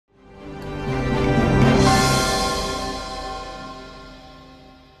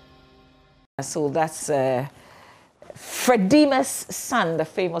So that's Fredima's son, the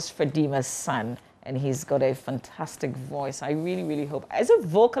famous Fredima's son, and he's got a fantastic voice. I really, really hope. As a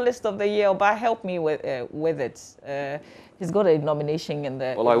vocalist of the year, but help me with it. He's got a nomination in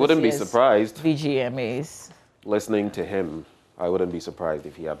the. Well, I wouldn't be surprised. VGMAs. Listening to him, I wouldn't be surprised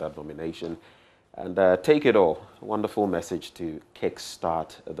if he had that nomination. And take it all. A wonderful message to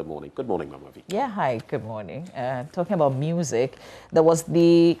kickstart the morning. Good morning, Mama V. Yeah, hi, good morning. Talking about music, there was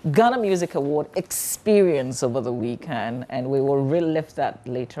the Ghana Music Award experience over the weekend, and we will relive that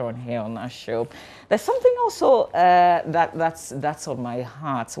later on here on our show. There's something also that's on my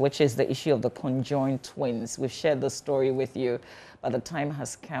heart, which is the issue of the conjoined twins. We've shared the story with you, but the time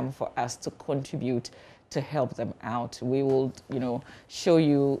has come for us to contribute to help them out. We will, show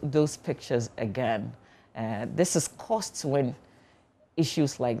you those pictures again. This is costs when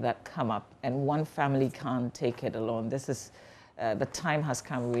issues like that come up and one family can't take it alone. This is, the time has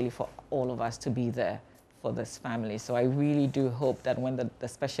come really for all of us to be there for this family. So I really do hope that when the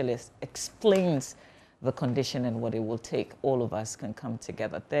specialist explains the condition and what it will take, all of us can come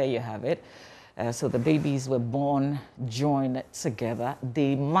together. There you have it. So the babies were born, joined together.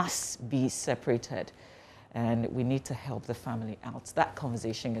 They must be separated. And we need to help the family out. That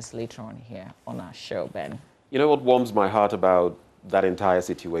conversation is later on here on our show, Ben. You know what warms my heart about that entire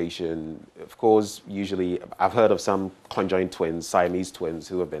situation? Of course, usually I've heard of some conjoined twins, Siamese twins,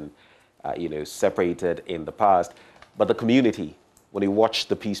 who have been, separated in the past. But the community, when you watch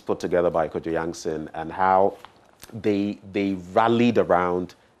the piece put together by Kojo Yankson and how they rallied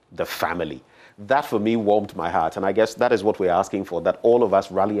around the family, that for me warmed my heart. And I guess that is what we're asking for, that all of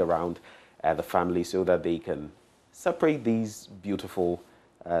us rally around the family so that they can separate these beautiful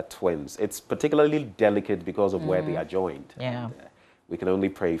twins. It's particularly delicate because of where they are joined. Yeah. And, we can only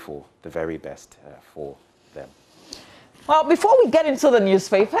pray for the very best for them. Well, before we get into the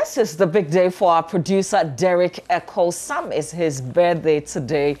newspapers, it's the big day for our producer, Derek Ekosam. It's his birthday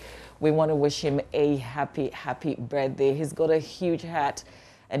today. We want to wish him a happy, happy birthday. He's got a huge heart,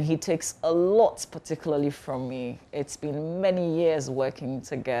 and he takes a lot, particularly from me. It's been many years working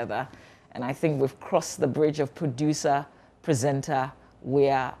together. And I think we've crossed the bridge of producer, presenter. We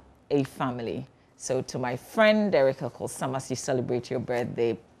are a family. So to my friend, Derek Ekosam, as you celebrate your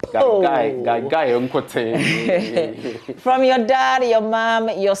birthday. From your dad, your mom,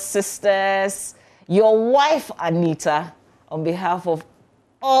 your sisters, your wife, Anita, on behalf of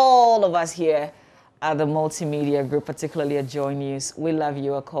all of us here at the Multimedia Group, particularly at Joy News, we love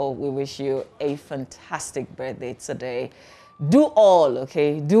you, Eko. We wish you a fantastic birthday today. Do all,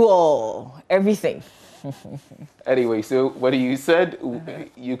 okay? Do all, everything. Anyway, so when you said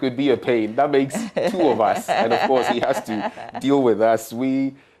you could be a pain, that makes two of us. And of course, he has to deal with us.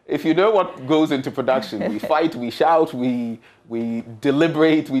 If you know what goes into production, we fight, we shout, we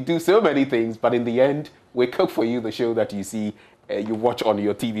deliberate, we do so many things. But in the end, we cook for you the show that you see, you watch on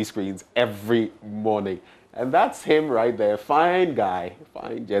your TV screens every morning. And that's him right there. Fine guy,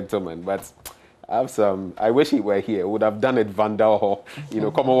 fine gentleman. But I wish he were here. Would have done it Vandal Hall,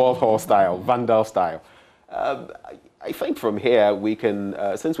 Commonwealth Hall style, Vandal style. I think from here we can,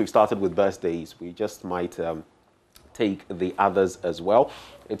 since we've started with birthdays, we just might take the others as well.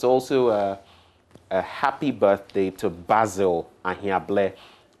 It's also a happy birthday to Basil Ahiable,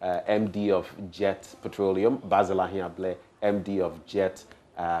 MD of Jet Petroleum. Basil Ahiable, MD of Jet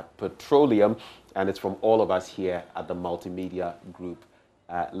Petroleum. And it's from all of us here at the Multimedia Group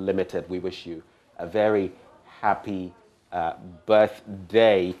Limited. We wish you a very happy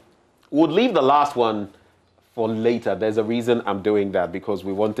birthday. We'll leave the last one for later. There's a reason I'm doing that, because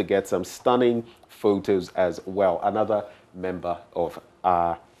we want to get some stunning photos as well. Another member of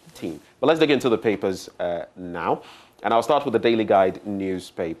our team. But let's dig into the papers now. And I'll start with the Daily Guide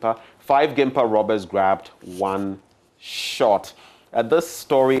newspaper. 5 Gimpa robbers grabbed, 1 shot. This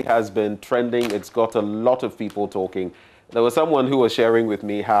story has been trending. It's got a lot of people talking. There was someone who was sharing with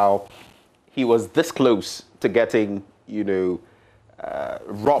me how he was this close to getting,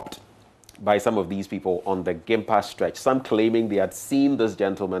 robbed by some of these people on the Gimpa stretch. Some claiming they had seen this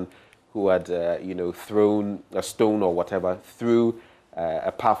gentleman who had, thrown a stone or whatever through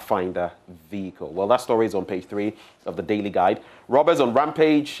a Pathfinder vehicle. Well, that story is on page 3 of the Daily Guide. Robbers on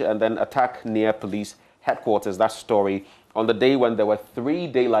rampage and then attack near police headquarters. That story on the day when there were 3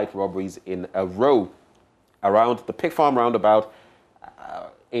 daylight robberies in a row around the pig farm roundabout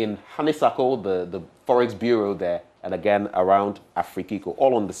in Honeysuckle, the Forex Bureau there, and again around Afrikiko,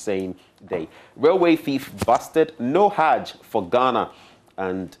 all on the same day. Railway thief busted, no Hajj for Ghana,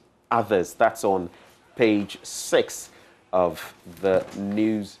 and others. That's on page 6 of the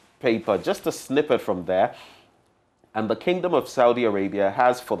newspaper. Just a snippet from there. And the Kingdom of Saudi Arabia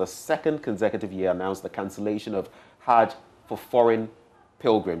has, for the second consecutive year, announced the cancellation of Hajj for foreign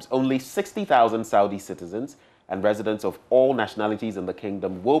pilgrims. Only 60,000 Saudi citizens and residents of all nationalities in the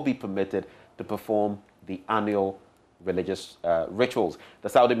kingdom will be permitted to perform the annual religious rituals. The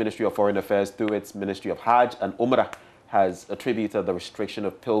Saudi Ministry of Foreign Affairs, through its Ministry of Hajj and Umrah, has attributed the restriction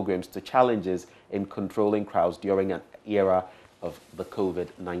of pilgrims to challenges in controlling crowds during an era of the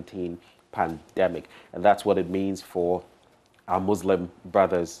COVID-19 pandemic. And that's what it means for our Muslim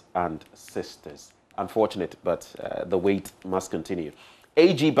brothers and sisters. Unfortunate, but the wait must continue.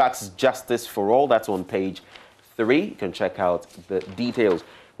 AG backs justice for all. That's on page 3. You can check out the details.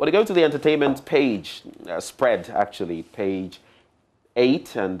 When you go to the entertainment page, spread actually, page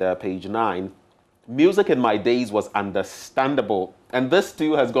 8 and page 9, music in my days was understandable. And this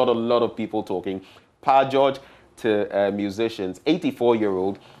too has got a lot of people talking. Pa George to musicians,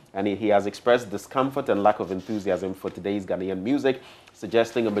 84-year-old, and he has expressed discomfort and lack of enthusiasm for today's Ghanaian music,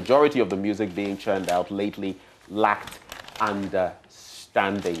 suggesting a majority of the music being churned out lately lacked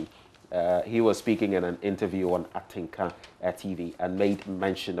understanding. He was speaking in an interview on Atinka TV and made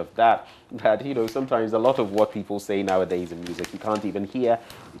mention of that, you know, sometimes a lot of what people say nowadays in music, you can't even hear,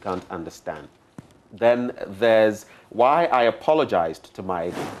 you can't understand. Then there's Why I Apologized to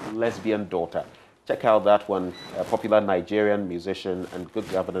My Lesbian Daughter. Check out that one. A popular Nigerian musician and good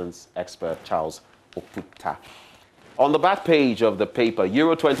governance expert, Charles Oputa. On the back page of the paper,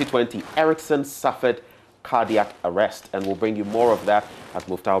 Euro 2020, Ericsson suffered cardiac arrest. And we'll bring you more of that as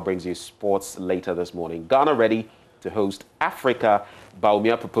Muftal brings you sports later this morning. Ghana ready to host Africa.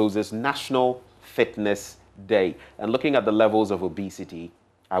 Baumia proposes National Fitness Day. And looking at the levels of obesity,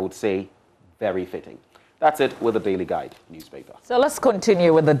 I would say very fitting. That's it with the Daily Guide newspaper. So let's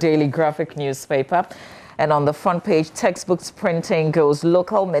continue with the Daily Graphic newspaper. And on the front page, textbooks printing goes,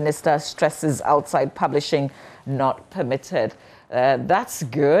 local minister stresses outside publishing not permitted. That's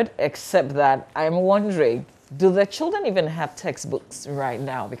good, except that I'm wondering, do the children even have textbooks right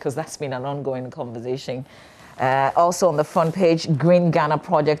now? Because that's been an ongoing conversation. Also on the front page, Green Ghana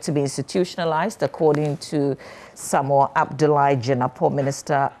project to be institutionalized, according to Samuel Abdullahi Jinapor,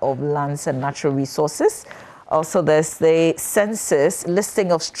 Minister of Lands and Natural Resources. Also, there's the census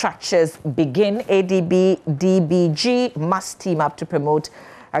listing of structures begin. ADB, DBG must team up to promote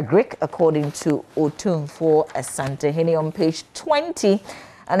agric, according to Otunfo Asantehene. On page 20,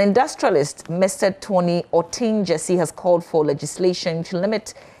 an industrialist, Mr. Tony Otinjesi, has called for legislation to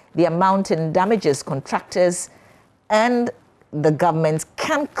limit the amount in damages contractors and the government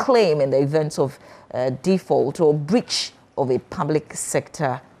can claim in the event of default or breach of a public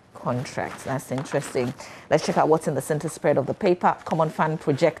sector contract. That's interesting. Let's check out what's in the center spread of the paper. Common Fund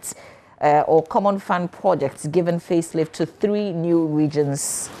projects Common Fund projects given facelift to 3 new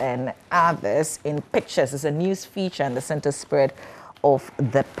regions and others. In pictures is a news feature in the center spread of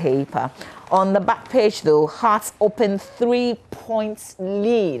the paper. On the back page, though, Hearts open 3 points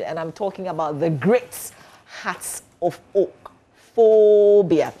lead, and I'm talking about the great Hearts of Oak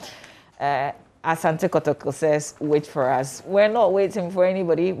phobia. Asante Kotoko says, wait for us. We're not waiting for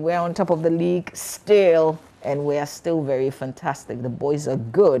anybody. We're on top of the league still, and we are still very fantastic. The boys are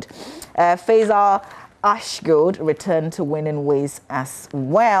good. Faisal Ashgold returned to winning ways as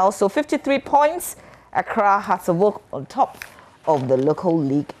well. So 53 points. Accra Hearts of Oak on top of the local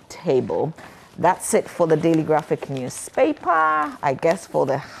league table. That's it for the Daily Graphic newspaper. I guess for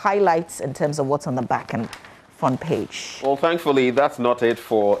the highlights in terms of what's on the back and front page. Well, thankfully, that's not it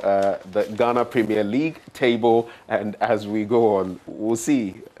for the Ghana Premier League table. And as we go on, we'll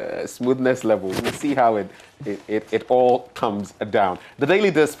see smoothness level. We'll see how it all comes down. The Daily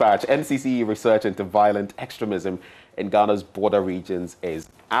Dispatch, NCCE research into violent extremism in Ghana's border regions is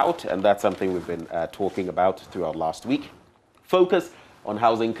out. And that's something we've been talking about throughout last week. Focus on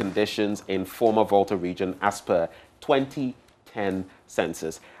housing conditions in former Volta region as per 2010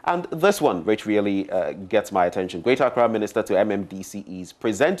 census. And this one, which really gets my attention. Greater Accra Minister to MMDCEs,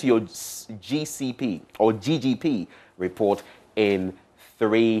 present your GCP or GGP report in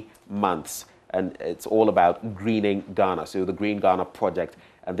 3 months. And it's all about greening Ghana. So the Green Ghana project,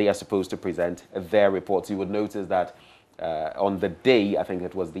 and they are supposed to present their reports. You would notice that on the day, I think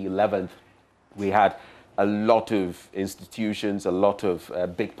it was the 11th, we had a lot of institutions, a lot of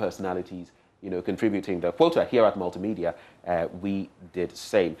big personalities, you know, contributing their quota. Here at Multimedia, we did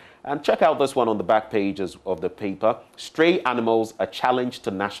same. And check out this one on the back pages of the paper. Stray animals, a challenge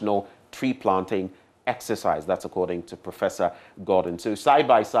to national tree planting exercise. That's according to Professor Gordon. So side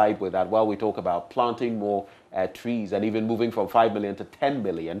by side with that, while we talk about planting more trees and even moving from 5 million to 10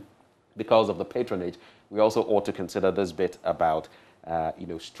 million because of the patronage, we also ought to consider this bit about you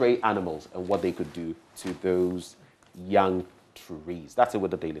know, stray animals and what they could do to those young trees. That's it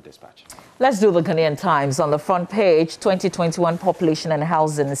with the Daily Dispatch. Let's do the Ghanaian Times. On the front page, 2021 Population and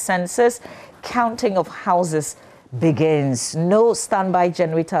Housing Census. Counting of houses begins. No standby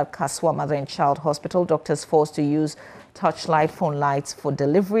generator at Kaswa Mother and Child Hospital. Doctors forced to use touchlight phone lights for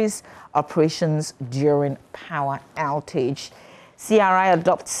deliveries. Operations during power outage. CRI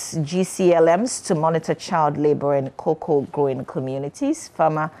adopts GCLMs to monitor child labor in cocoa growing communities.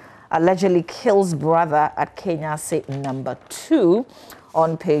 Farmer allegedly kills brother at Kenya State number 2.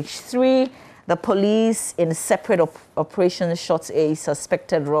 On page 3, the police in separate operations shot a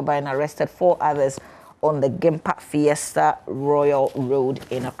suspected robber and arrested 4 others on the Gimpa Fiesta Royal Road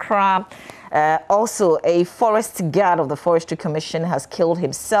in Accra. Also, a forest guard of the Forestry Commission has killed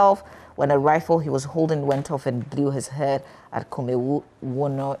himself when a rifle he was holding went off and blew his head at Kumewu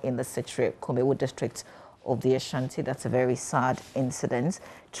Wono in the Kumewu district of the Ashanti. That's a very sad incident.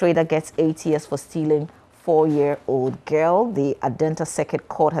 Trader gets 8 years for stealing 4-year-old girl. The Adenta Circuit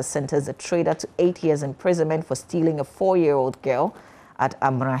Court has sentenced the trader to 8 years imprisonment for stealing a 4-year-old girl at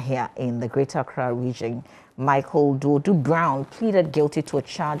Amrahia in the Greater Accra region. Michael Dodu Brown pleaded guilty to a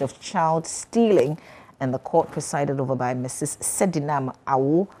charge of child stealing, and the court, presided over by Mrs. Sedinam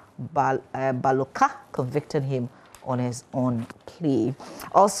Awu Baloka, convicted him on his own plea.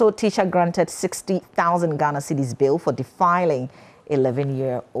 Also, teacher granted 60,000 Ghana cedis bail for defiling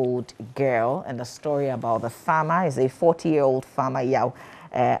 11-year-old girl. And the story about the farmer is a 40-year-old farmer, Yao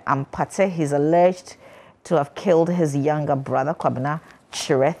Ampate. He's alleged to have killed his younger brother, Kwabena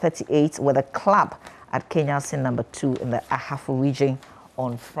Chire, 38, with a club at Kenya Sin number 2 in the Ahafu region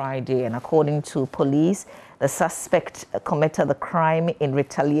on Friday. And according to police, the suspect committed the crime in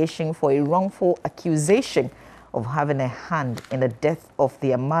retaliation for a wrongful accusation of having a hand in the death of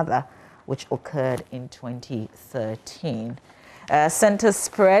their mother, which occurred in 2013. Center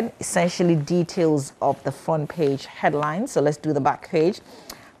spread essentially details of the front page headlines. So let's do the back page.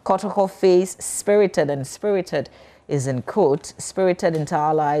 Kotoko face spirited, and spirited is in quote. Spirited into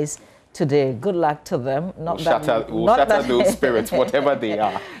allies today. Good luck to them. We'll shatter those spirits, whatever they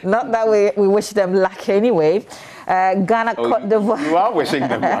are. Not that we wish them luck anyway. Ghana Cote d'Ivoire. You are wishing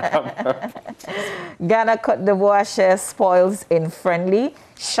them luck. Ghana Cote d'Ivoire shares spoils in friendly.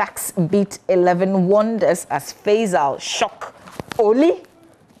 Sharks beat 11 wonders as Faisal shock Oli.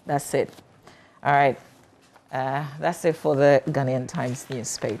 That's it. All right. That's it for the Ghanaian Times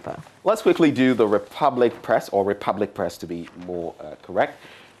newspaper. Let's quickly do the Republic Press, or Republic Press to be more correct.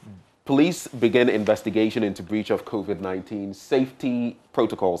 Police begin investigation into breach of COVID-19 safety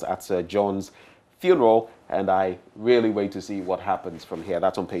protocols at Sir John's funeral, and I really wait to see what happens from here.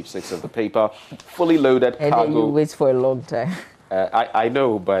 That's on page 6 of the paper. Fully loaded cargo. And then you wait for a long time. I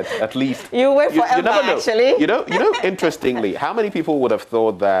know, but at least you wait forever. You never know. Actually, you know. Interestingly, how many people would have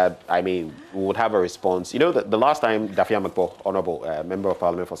thought that? I mean, would have a response. You know, the last time Dafia Makpo, Honourable Member of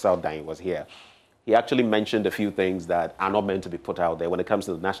Parliament for South Dine, was here, he actually mentioned a few things that are not meant to be put out there when it comes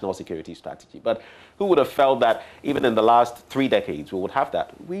to the national security strategy. But who would have felt that even in the last 3 decades we would have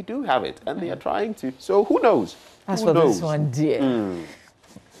that? We do have it, and they are trying to. So who knows? As for this one, dear.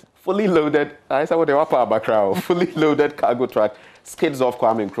 Fully loaded, I said what they were about fully loaded cargo truck skids off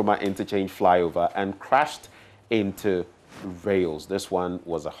Kwame Nkrumah interchange flyover and crashed into rails. This one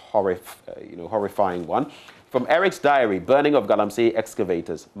was a horrifying one. From Eric's diary, burning of Galamsey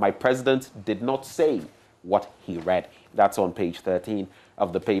excavators. My president did not say what he read. That's on page 13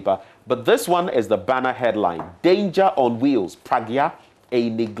 of the paper. But this one is the banner headline. Danger on wheels. Pragya, a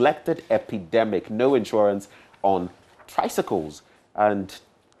neglected epidemic. No insurance on tricycles. And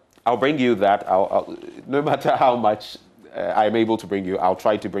I'll bring you that. No matter how much I'm able to bring you, I'll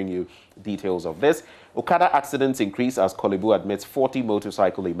try to bring you details of this. Okada accidents increase as Kolebu admits 40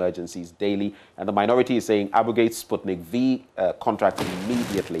 motorcycle emergencies daily, and the minority is saying abrogate Sputnik V contract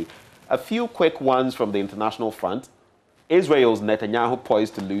immediately. A few quick ones from the international front. Israel's Netanyahu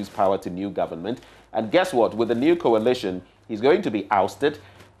poised to lose power to new government. And guess what? With the new coalition, he's going to be ousted.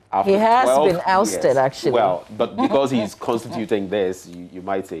 He has been ousted, years. Actually. Well, but because he's constituting this, you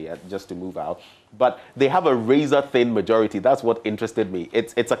might say, just to move out. But they have a razor-thin majority. That's what interested me.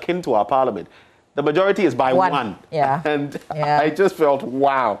 It's akin to our parliament. The majority is by one. Yeah. And yeah. I just felt,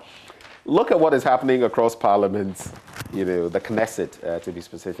 wow. Look at what is happening across parliaments, you know, the Knesset, to be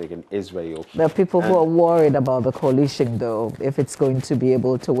specific, in Israel. There are people who are worried about the coalition, though, if it's going to be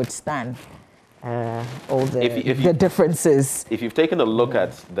able to withstand all the differences. If you've taken a look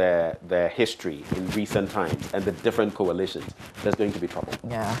at their history in recent times and the different coalitions, there's going to be trouble.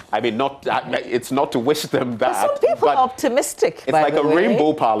 Yeah. I mean, it's not to wish them that. But some people are optimistic. It's like a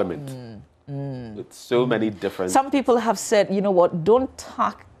rainbow parliament. With so many different. Some people have said, you know what, don't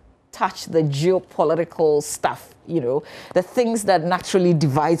tack touch the geopolitical stuff, the things that naturally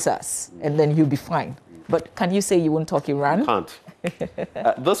divides us, and then you'll be fine. But can you say you won't talk Iran? Can't.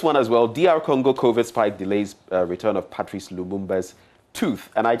 This one as well. DR Congo COVID spike delays return of Patrice Lumumba's tooth.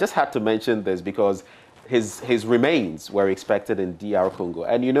 And I just had to mention this because his remains were expected in DR Congo.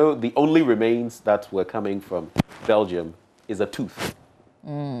 And the only remains that were coming from Belgium is a tooth.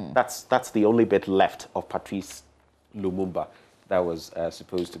 That's the only bit left of Patrice Lumumba that was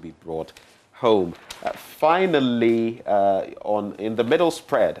supposed to be brought home. Finally, in the middle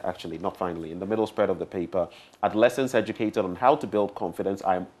spread, actually, not finally, in the middle spread of the paper, adolescents educated on how to build confidence.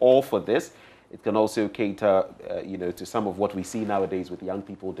 I am all for this. It can also cater, to some of what we see nowadays with young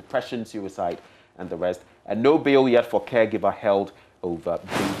people, depression, suicide, and the rest. And no bail yet for caregiver held over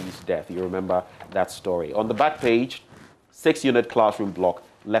baby's death. You remember that story. On the back page, 6-unit classroom block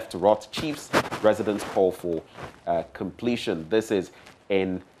left to rot. Chiefs residents call for completion. This is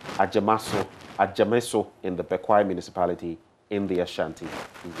in Adjameso in the Bekwai municipality in the Ashanti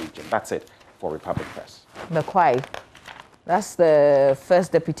region. That's it for Republic Press. Bekwai, that's the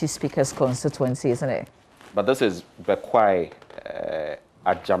first deputy speaker's constituency, isn't it? But this is Bekwai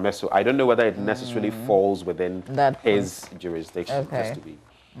Adjameso. I don't know whether it necessarily falls within his jurisdiction. Okay. Just to be.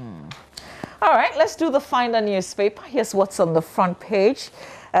 All right, let's do the Finder newspaper. Here's what's on the front page.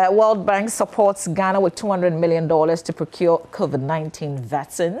 World Bank supports Ghana with $200 million to procure COVID-19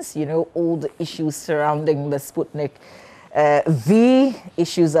 vaccines. All the issues surrounding the Sputnik V,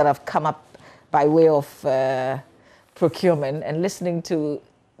 issues that have come up by way of procurement, and listening to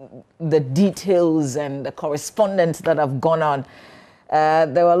the details and the correspondence that have gone on.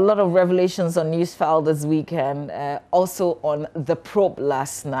 There were a lot of revelations on Newsfile this weekend, also on The Probe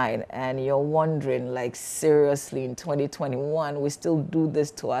last night. And you're wondering, seriously, in 2021, we still do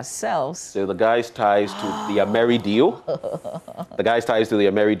this to ourselves? So the guy's ties to the Ameri deal. The guy's ties to the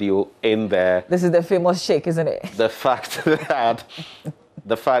Ameri deal in there. This is the famous shake, isn't it? The fact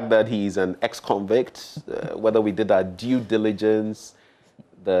that he's an ex-convict, whether we did our due diligence,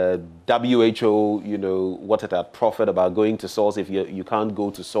 the WHO, what it had profit about going to source. If you can't go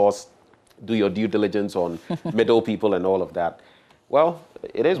to source, do your due diligence on middle people and all of that. Well,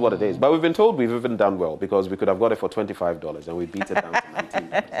 it is what it is. But we've been told we've even done well because we could have got it for $25 and we beat it down to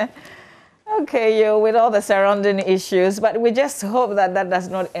 $19. Okay, with all the surrounding issues, but we just hope that that does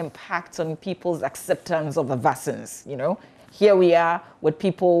not impact on people's acceptance of the vaccines, Here we are with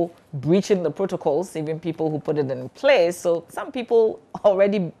people breaching the protocols, even people who put it in place. So some people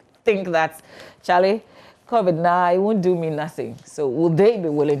already think that, Charlie, COVID, it won't do me nothing. So will they be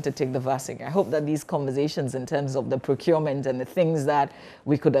willing to take the vaccine? I hope that these conversations in terms of the procurement and the things that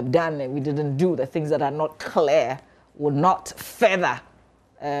we could have done and we didn't do, the things that are not clear, will not further,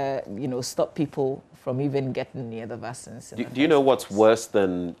 stop people from even getting near the vaccines. Do you know what's worse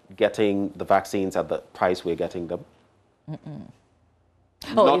than getting the vaccines at the price we're getting them?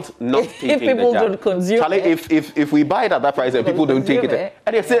 Not taking if people the jab. don't consume Charlie, it. if we buy it at that price and people don't take it,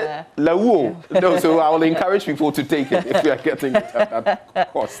 and they say, no, so I will encourage people to take it if we are getting it at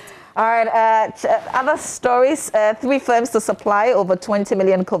that cost. All right, other stories, 3 firms to supply over 20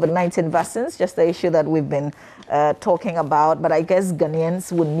 million COVID-19 vaccines, just the issue that we've been talking about. But I guess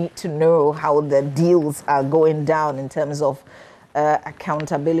Ghanaians would need to know how the deals are going down in terms of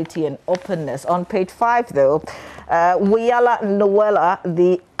accountability and openness. On page 5, though, Wiyala Noella,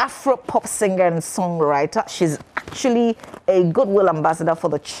 the Afro-pop singer and songwriter, she's actually a goodwill ambassador for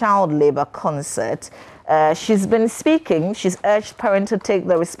the child labor concert. She's been speaking. She's urged parents to take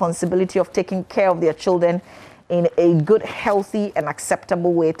the responsibility of taking care of their children in a good, healthy, and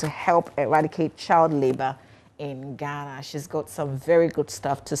acceptable way to help eradicate child labor in Ghana. She's got some very good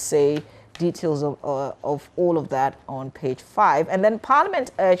stuff to say. Details of all of that on page 5. And then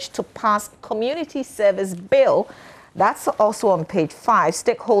Parliament urged to pass Community Service Bill. That's also on page 5.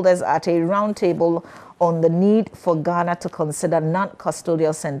 Stakeholders at a roundtable on the need for Ghana to consider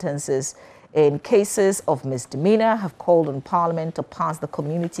non-custodial sentences in cases of misdemeanor have called on Parliament to pass the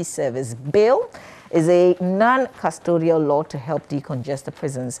Community Service Bill. Is a non-custodial law to help decongest the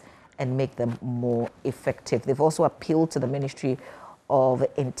prisons and make them more effective. They've also appealed to the Ministry of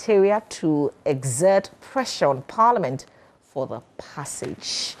Interior to exert pressure on Parliament for the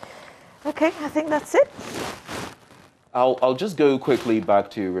passage. Okay, I think that's it. I'll just go quickly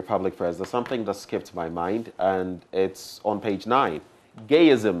back to Republic Press. There's something that skipped my mind, and it's on page 9.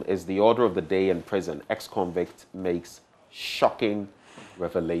 Gayism is the order of the day in prison. Ex-convict makes shocking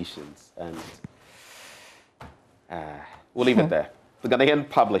revelations. And we'll leave it there. The Ghanaian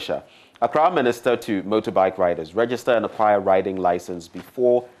Publisher. Accra Minister to motorbike riders. Register and acquire riding license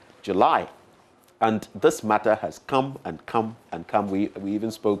before July. And this matter has come and come and come. We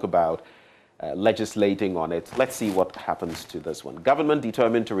even spoke about legislating on it. Let's see what happens to this one. Government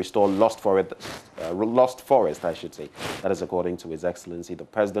determined to restore lost forest, I should say. That is according to His Excellency the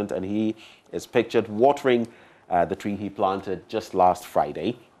President, and he is pictured watering the tree he planted just last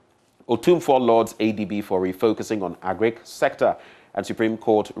Friday. Otumfuo Lords ADB for refocusing on agric sector, and Supreme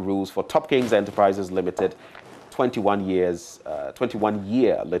Court rules for Top Kings Enterprises Limited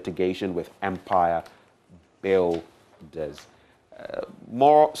 21-year litigation with Empire Builders.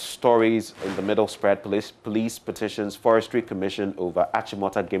 More stories in the middle spread. Police petitions Forestry Commission over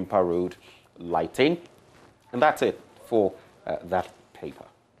Achimota Gimpa Road lighting. And that's it for that paper.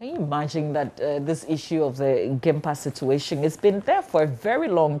 Can you imagine that this issue of the Gimpa situation, it's been there for a very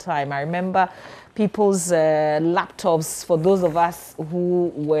long time. I remember people's laptops, for those of us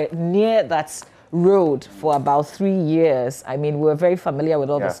who were near that road for about 3 years. I mean, we were very familiar with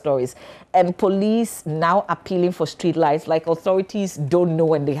all the stories. And police now appealing for street lights, like authorities don't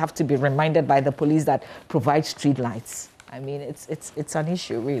know, and they have to be reminded by the police that provide street lights. I mean, it's an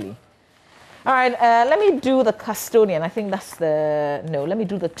issue, really. All right, let me do the custodian. I think that's let me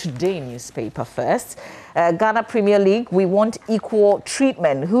do the Today newspaper first. Ghana Premier League, we want equal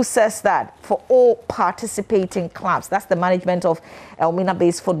treatment. Who says that? For all participating clubs. That's the management of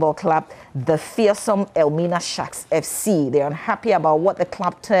Elmina-based football club, the fearsome Elmina Sharks FC. They're unhappy about what the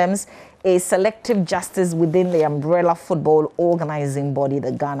club terms a selective justice within the umbrella football organizing body,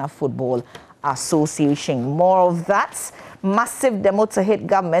 the Ghana Football Association. More of that. Massive demo to hit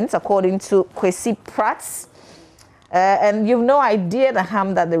government, according to Kwesi Pratt. And you've no idea the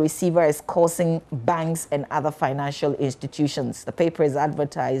harm that the receiver is causing banks and other financial institutions. The paper is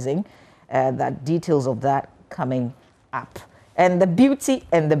advertising that details of that coming up. And the beauty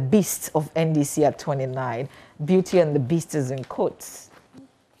and the beast of NDC at 29. Beauty and the beast is in quotes.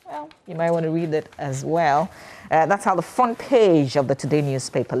 Well, you might want to read it as well. That's how the front page of the Today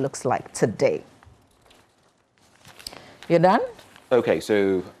newspaper looks like today. You're done? Okay,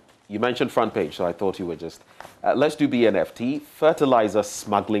 so you mentioned front page, so I thought you were just... let's do BNFT. Fertilizer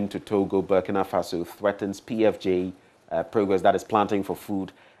smuggling to Togo, Burkina Faso threatens PFJ progress, that is planting for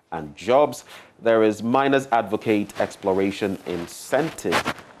food and jobs. There is miners advocate exploration incentive.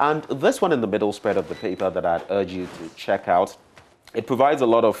 And this one in the middle spread of the paper that I'd urge you to check out. It provides a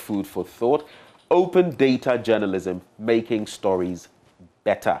lot of food for thought. Open data journalism, making stories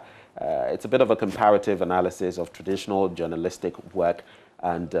better. It's a bit of a comparative analysis of traditional journalistic work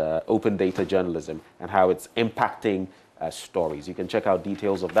and open data journalism and how it's impacting stories. You can check out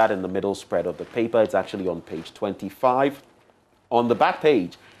details of that in the middle spread of the paper. It's actually on page 25. On the back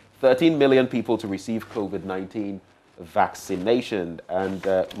page, 13 million people to receive COVID-19 vaccination, and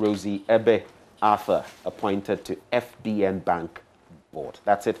Rosie Ebe Arthur appointed to FBN Bank Board.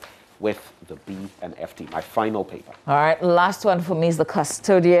 That's it with the BNFT, my final paper. All right, last one for me is the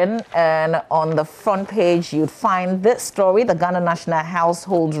custodian. And on the front page, you'd find this story. The Ghana National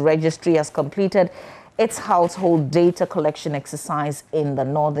Household Registry has completed its household data collection exercise in the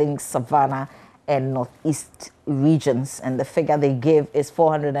Northern Savannah and Northeast regions. And the figure they give is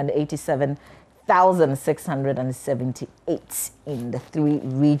 487,678 in the 3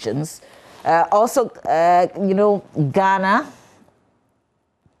 regions. Ghana...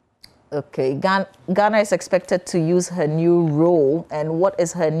 Okay, Ghana is expected to use her new role. And what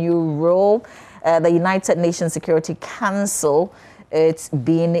is her new role? The United Nations Security Council. It's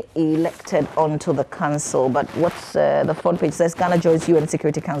being elected onto the council. But what's the front page says? Ghana joins UN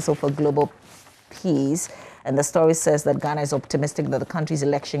Security Council for Global Peace. And the story says that Ghana is optimistic that the country's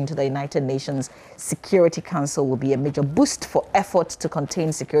election to the United Nations Security Council will be a major boost for efforts to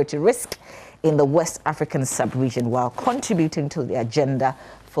contain security risk in the West African sub-region while contributing to the agenda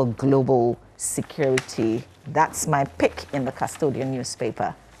for global security. That's my pick in the custodian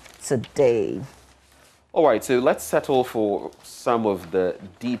newspaper today. All right, so let's settle for some of the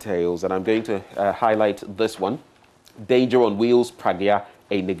details, and I'm going to highlight this one. Danger on wheels, Pragya,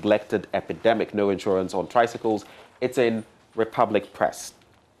 a neglected epidemic, no insurance on tricycles. It's in Republic Press.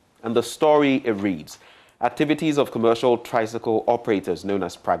 And the story, it reads, activities of commercial tricycle operators known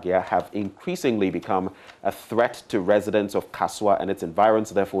as Pragya have increasingly become a threat to residents of Kaswa and its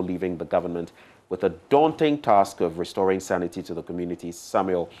environs, therefore leaving the government with a daunting task of restoring sanity to the community.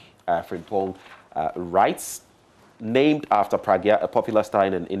 Samuel Frimpong writes, named after Pragya, a popular star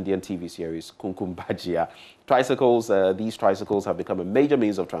in an Indian TV series, Kumkum Bhajia. These tricycles have become a major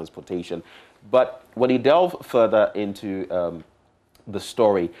means of transportation. But when you delve further into the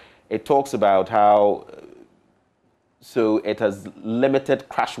story, it talks about how it has limited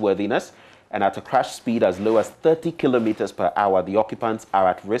crashworthiness. and at a crash speed as low as 30 kilometers per hour, the occupants are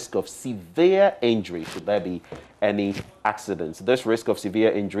at risk of severe injury should there be any accidents. This risk of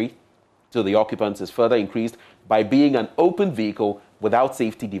severe injury to the occupants is further increased by being an open vehicle without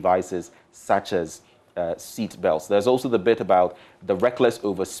safety devices such as seat belts. There's also the bit about the reckless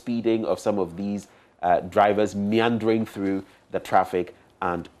overspeeding of some of these drivers meandering through the traffic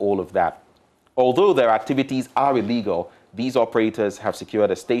and all of that. Although their activities are illegal, these operators have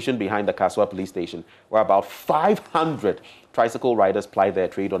secured a station behind the Kaswa police station where about 500 tricycle riders ply their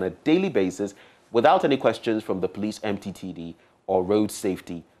trade on a daily basis without any questions from the police, MTTD, or road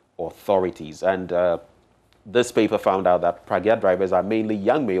safety authorities. And this paper found out that Pragya drivers are mainly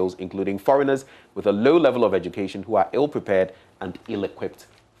young males, including foreigners with a low level of education who are ill-prepared and ill-equipped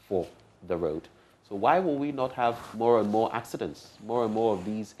for the road. So why will we not have more and more accidents, more and more of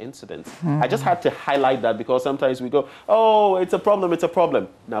these incidents? I just had to highlight that because sometimes we go, oh, it's a problem, it's a problem.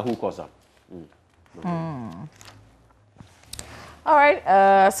 Now who caused that? All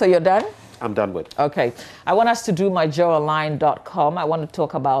right, so you're done? I'm done with. Okay. I want us to do myjoyonline.com. I want to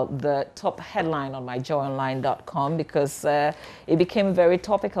talk about the top headline on myjoyonline.com because it became very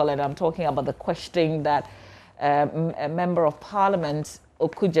topical, and I'm talking about the question that a member of parliament,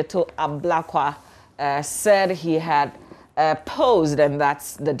 Okujeto Ablakwa, said he had posed, and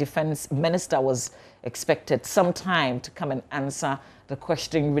that's the defense minister was expected sometime to come and answer the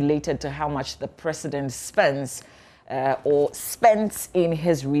question related to how much the president spends or spent in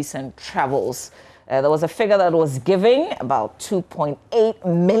his recent travels. There was a figure that was given, about 2.8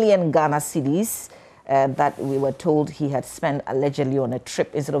 million Ghana cedis, that we were told he had spent allegedly on a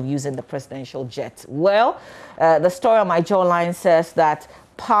trip instead of using the presidential jet. Well, the story on my jawline says that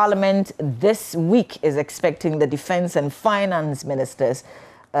Parliament this week is expecting the defense and finance ministers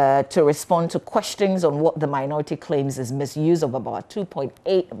to respond to questions on what the minority claims is misuse of about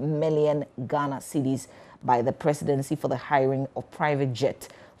 2.8 million Ghana cedis by the presidency for the hiring of private jet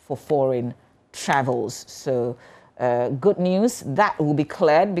for foreign travels. So good news, that will be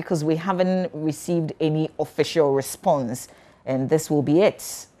cleared because we haven't received any official response, and this will be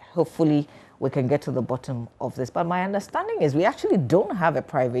it. Hopefully we can get to the bottom of this. But my understanding is we actually don't have a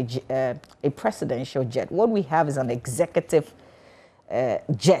private, a presidential jet. What we have is an executive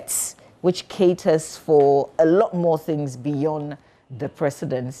jet, which caters for a lot more things beyond the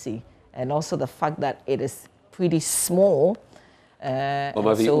presidency. And also the fact that it is pretty small. So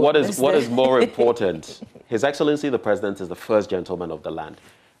what is more important? His Excellency the President is the first gentleman of the land.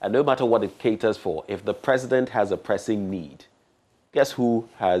 And no matter what it caters for, if the President has a pressing need, guess who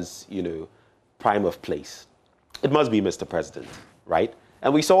has, prime of place? It must be Mr. President, right?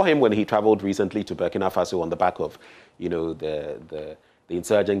 And we saw him when he traveled recently to Burkina Faso on the back of, the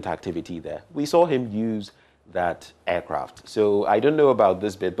insurgent activity there. We saw him use that aircraft. So I don't know about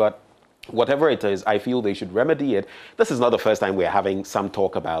this bit, but whatever it is, I feel they should remedy it. This is not the first time we're having some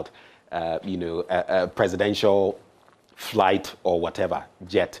talk about, a presidential flight or whatever,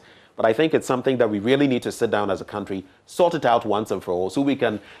 jet. But I think it's something that we really need to sit down as a country, sort it out once and for all, so we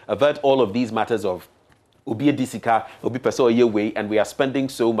can avert all of these matters of Obi Disika, Obi Peso way, and we are spending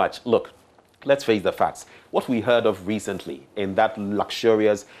so much. Look, let's face the facts. What we heard of recently in that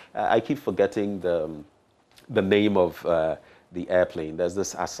luxurious, I keep forgetting the name of the airplane. There's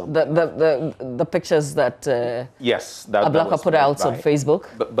this the pictures that yes, that Ablaka put out on Facebook.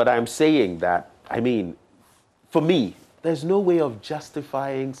 But I'm saying that, for me, there's no way of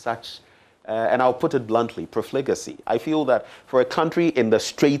justifying such, and I'll put it bluntly, profligacy. I feel that for a country in the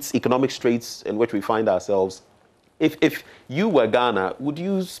straits, economic straits in which we find ourselves, if you were Ghana, would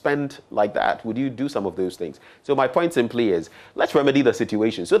you spend like that? Would you do some of those things? So my point simply is, let's remedy the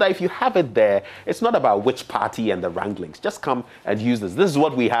situation so that if you have it there, it's not about which party and the wranglings. Just come and use this. This is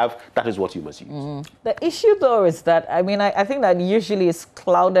what we have. That is what you must use. The issue, though, is that, I think that usually is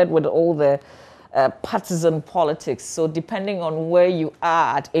clouded with all the partisan politics. So depending on where you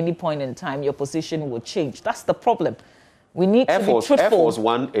are at any point in time, your position will change. That's the problem. We need to be truthful. Air Force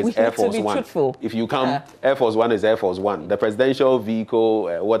One is Air Force One. Truthful. If you come, Air Force One is Air Force One. The presidential vehicle,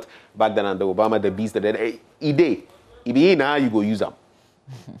 what back then under Obama, the beast, now you go use them.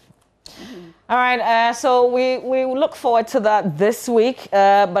 All right, so we look forward to that this week.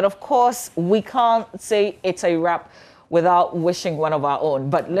 But of course, we can't say it's a wrap without wishing one of our own.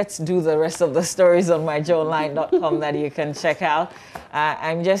 But let's do the rest of the stories on myjoyonline.com that you can check out.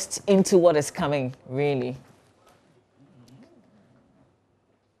 I'm just into what is coming, really.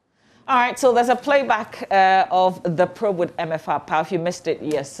 All right, so there's a playback of The Probe with MFR Power. If you missed it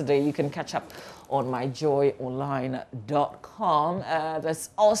yesterday, you can catch up on myjoyonline.com. There's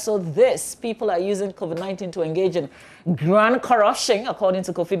also this. People are using COVID-19 to engage in grand corruption, according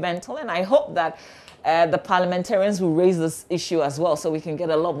to Kofi Bentel, and I hope that the parliamentarians will raise this issue as well so we can get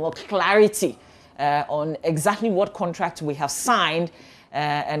a lot more clarity on exactly what contract we have signed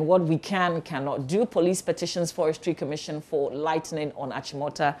and what we cannot do. Police petitions Forestry Commission for lightening on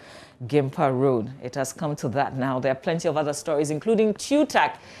Achimota Gimpa Road. It has come to that now. There are plenty of other stories, including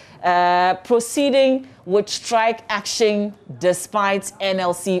TUTAC proceeding with strike action despite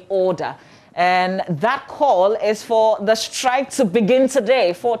NLC order. And that call is for the strike to begin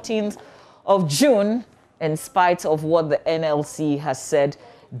today, 14th of June, in spite of what the NLC has said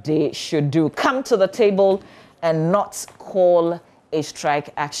they should do. Come to the table and not call a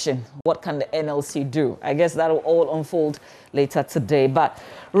strike action. What can the NLC do? I guess that will all unfold later today. But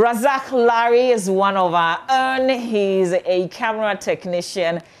Razak Larry is one of our own. He's a camera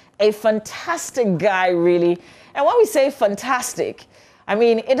technician, a fantastic guy, really. And when we say fantastic, I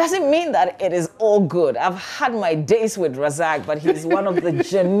mean, it doesn't mean that it is all good. I've had my days with Razak, but he's one of the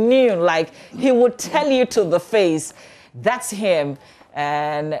genuine, like, he would tell you to the face, that's him.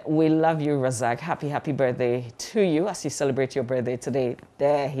 And we love you, Razak. Happy birthday to you as you celebrate your birthday today.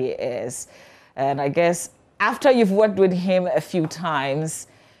 There he is. And I guess after you've worked with him a few times,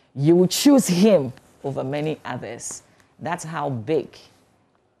 you will choose him over many others. That's how big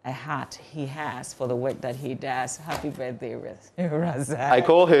a heart he has for the work that he does. Happy birthday, Razak. I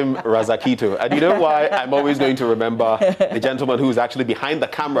call him Razakito. And you know why I'm always going to remember the gentleman who's actually behind the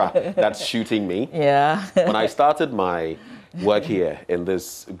camera that's shooting me? Yeah. When I started my work here in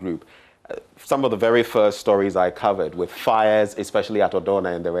this group, some of the very first stories I covered with fires, especially at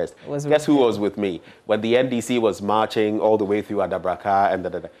Odona and the rest, guess who was with me? When the NDC was marching all the way through Adabraka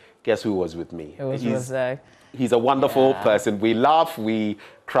and guess who was with me? It was Razak. He's a wonderful person. We laugh, we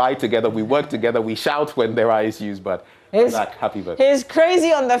cry together, we work together, we shout when there are issues, but Razak, happy birthday. He's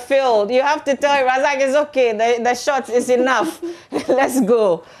crazy on the field. You have to tell him, Razak, it's okay, the shot is enough. Let's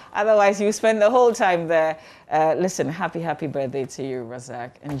go. Otherwise, you spend the whole time there. Listen, happy birthday to you,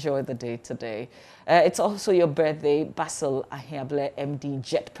 Razak. Enjoy the day today. It's also your birthday, Basil Ahiable, MD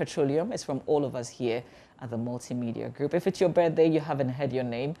Jet Petroleum. It's from all of us here at the Multimedia Group. If it's your birthday, you haven't heard your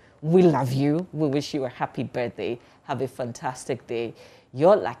name, we love you. We wish you a happy birthday. Have a fantastic day.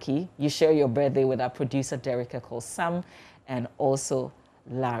 You're lucky. You share your birthday with our producer, Derek Sam, and also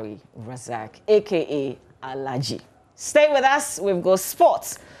Larry Razak, a.k.a. Alaji. Stay with us. We've got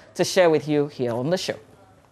sports to share with you here on the show.